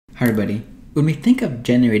Hi everybody. When we think of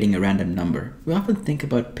generating a random number, we often think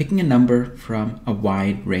about picking a number from a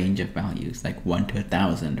wide range of values, like 1 to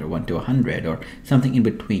 1,000 or 1 to 100 or something in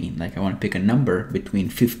between, like I want to pick a number between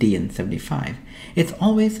 50 and 75. It's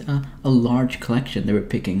always a large collection that we're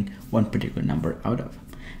picking one particular number out of.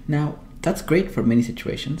 Now, that's great for many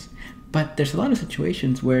situations, but there's a lot of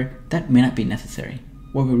situations where that may not be necessary.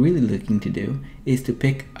 What we're really looking to do is to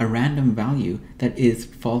pick a random value that is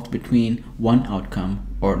false between one outcome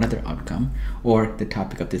or another outcome, or the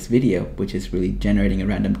topic of this video, which is really generating a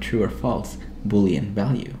random true or false Boolean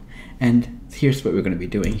value. And here's what we're going to be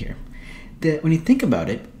doing here. When you think about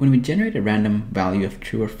it, when we generate a random value of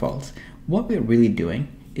true or false, what we're really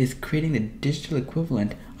doing is creating the digital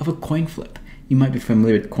equivalent of a coin flip. You might be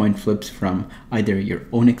familiar with coin flips from either your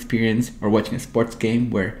own experience or watching a sports game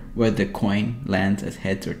where whether the coin lands as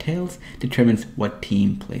heads or tails determines what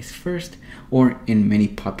team plays first, or in many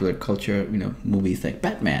popular culture, movies like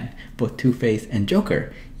Batman, both Two-Face and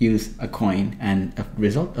Joker use a coin and a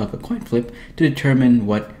result of a coin flip to determine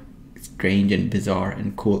what strange and bizarre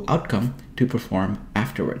and cool outcome to perform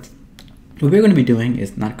afterwards. What we're going to be doing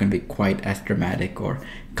is not going to be quite as dramatic or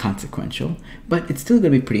consequential, but it's still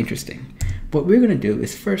going to be pretty interesting. What we're going to do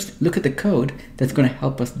is first look at the code that's going to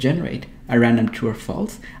help us generate a random true or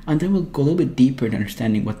false, and then we'll go a little bit deeper in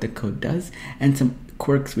understanding what the code does and some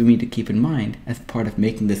quirks we need to keep in mind as part of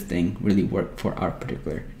making this thing really work for our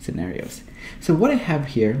particular scenarios. So what I have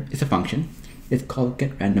here is a function. It's called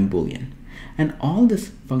getRandomBoolean. And all this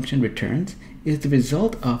function returns is the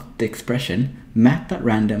result of the expression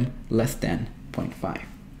math.random less than 0.5.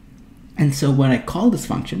 And so when I call this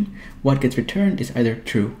function, what gets returned is either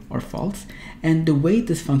true or false. And the way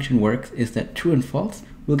this function works is that true and false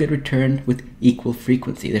will get returned with equal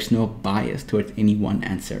frequency. There's no bias towards any one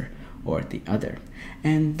answer or the other.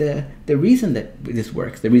 And the reason that this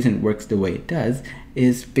works, the reason it works the way it does,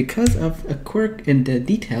 is because of a quirk in the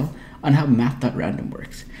detail on how math.random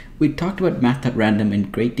works. We talked about math.random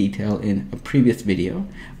in great detail in a previous video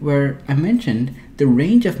where I mentioned the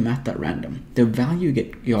range of math.random. The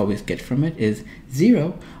value you always get from it is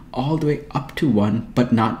 0 all the way up to 1,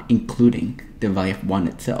 but not including the value of 1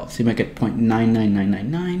 itself. So you might get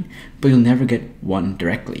 0.99999, but you'll never get 1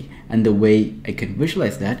 directly. And the way I can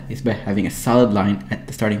visualize that is by having a solid line at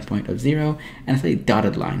the starting point of 0 and a slightly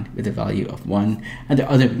dotted line with a value of 1. And there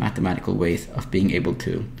are other mathematical ways of being able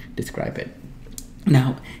to describe it.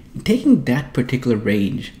 Now, taking that particular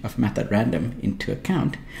range of math.random into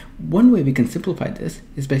account, one way we can simplify this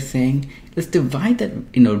is by saying, let's divide that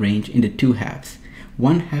range into two halves.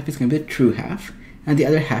 One half is going to be a true half, and the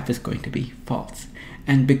other half is going to be false.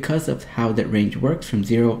 And because of how that range works from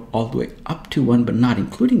 0 all the way up to 1, but not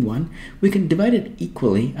including 1, we can divide it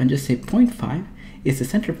equally and just say 0.5 is the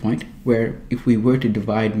center point, where if we were to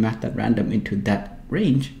divide math.random into that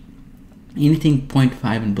range, anything 0.5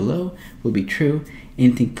 and below will be true,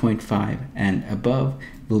 anything 0.5 and above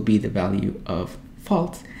will be the value of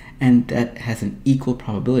false, and that has an equal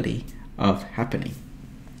probability of happening.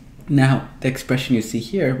 Now, the expression you see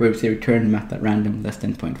here, where we say return math.random less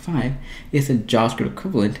than 0.5, is a JavaScript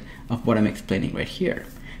equivalent of what I'm explaining right here.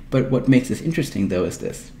 But what makes this interesting, though, is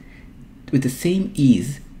this. With the same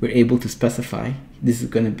ease, we're able to specify this is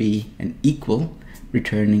going to be an equal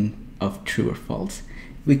returning of true or false.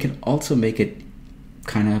 We can also make it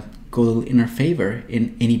kind of go a little in our favor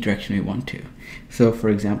in any direction we want to. So, for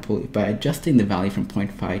example, by adjusting the value from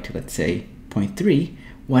 0.5 to, let's say, 0.3,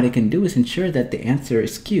 what I can do is ensure that the answer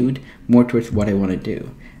is skewed more towards what I want to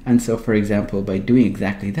do. And so, for example, by doing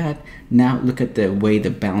exactly that, now look at the way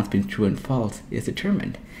the balance between true and false is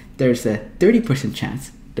determined. There's a 30%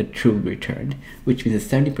 chance that true will be returned, which means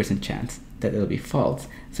a 70% chance that it'll be false.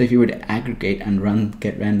 So if you were to aggregate and run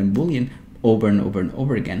getRandomBoolean over and over and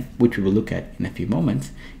over again, which we will look at in a few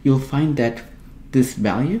moments, you'll find that this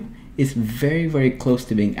value is very, very close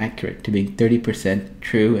to being accurate, to being 30%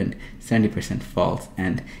 true and 70% false.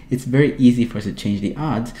 And it's very easy for us to change the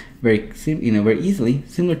odds very easily,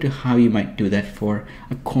 similar to how you might do that for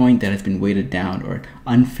a coin that has been weighted down, or an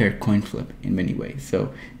unfair coin flip in many ways.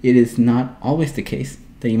 So it is not always the case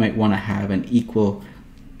that you might want to have an equal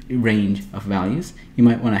range of values. You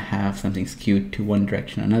might want to have something skewed to one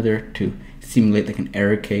direction or another to simulate like an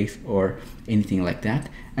error case or anything like that.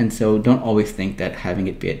 And so don't always think that having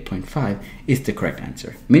it be at 0.5 is the correct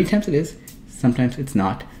answer. Many times it is, sometimes it's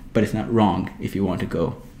not, but it's not wrong if you want to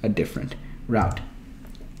go a different route.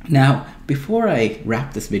 Now, before I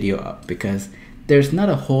wrap this video up, because there's not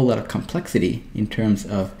a whole lot of complexity in terms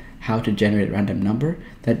of how to generate a random number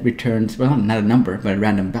that returns, well, not a number, but a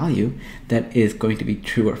random value that is going to be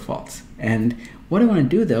true or false. And What I want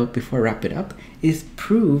to do though, before I wrap it up, is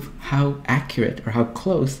prove how accurate or how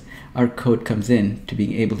close our code comes in to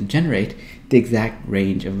being able to generate the exact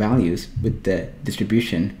range of values with the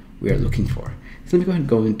distribution we are looking for. So let me go ahead and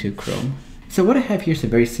go into Chrome. So what I have here is a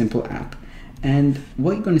very simple app. And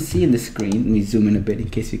what you're going to see in the screen, let me zoom in a bit in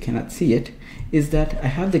case you cannot see it, is that I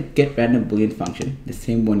have the getRandomBoolean function, the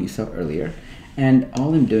same one you saw earlier. And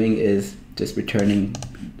all I'm doing is just returning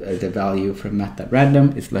the value from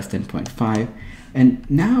math.random is less than 0.5. And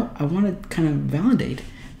now I want to kind of validate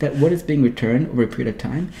that what is being returned over a period of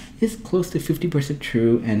time is close to 50%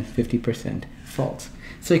 true and 50% false.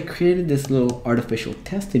 So I created this little artificial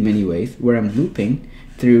test in many ways where I'm looping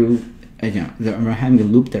through, I'm having a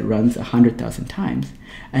loop that runs 100,000 times.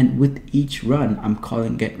 And with each run, I'm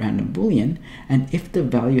calling getRandomBoolean. And if the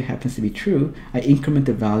value happens to be true, I increment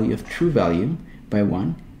the value of true value by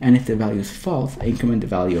 1. And if the value is false, I increment the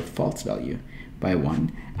value of false value by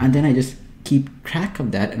 1. And then I just keep track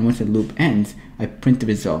of that. And once the loop ends, I print the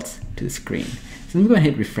results to the screen. So let me go ahead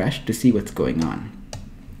and hit refresh to see what's going on.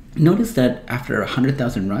 Notice that after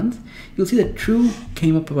 100,000 runs, you'll see that true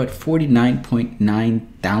came up about 49.9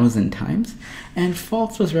 thousand times, and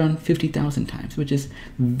false was around 50,000 times, which is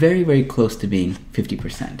very, very close to being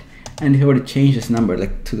 50%. And if I were to change this number,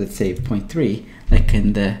 like to let's say 0.3, like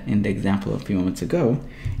in the example a few moments ago,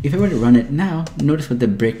 if I were to run it now, notice what the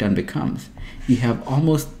breakdown becomes. You have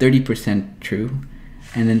almost 30% true,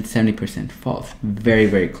 and then 70% false. Very,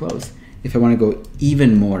 very close. If I want to go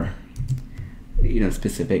even more,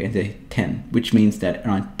 specific, and say 10, which means that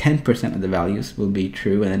around 10% of the values will be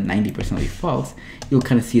true and then 90% will be false, you'll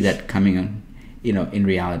kind of see that coming on, in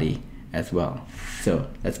reality as well. So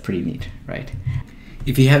that's pretty neat, right?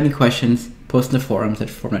 If you have any questions, post in the forums at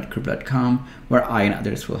formatgroup.com, where I and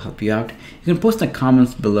others will help you out. You can post in the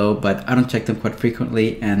comments below, but I don't check them quite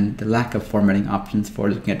frequently, and the lack of formatting options for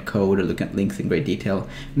looking at code or looking at links in great detail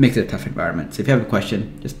makes it a tough environment. So if you have a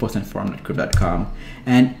question, just post on formatgroup.com.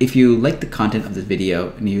 And if you like the content of this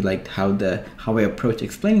video and you liked how I approach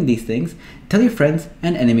explaining these things, tell your friends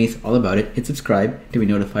and enemies all about it. Hit subscribe to be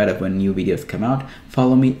notified of when new videos come out.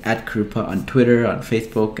 Follow me at Krupa on Twitter, on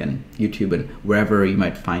Facebook, and YouTube, and wherever you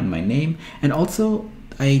might find my name. And also,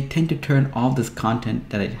 I tend to turn all this content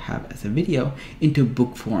that I have as a video into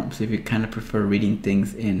book form. So if you kind of prefer reading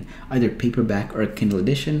things in either paperback or a Kindle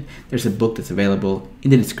edition, there's a book that's available in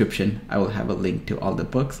the description. I will have a link to all the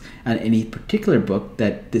books and any particular book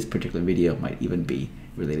that this particular video might even be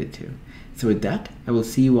related to. So with that, I will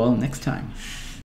see you all next time.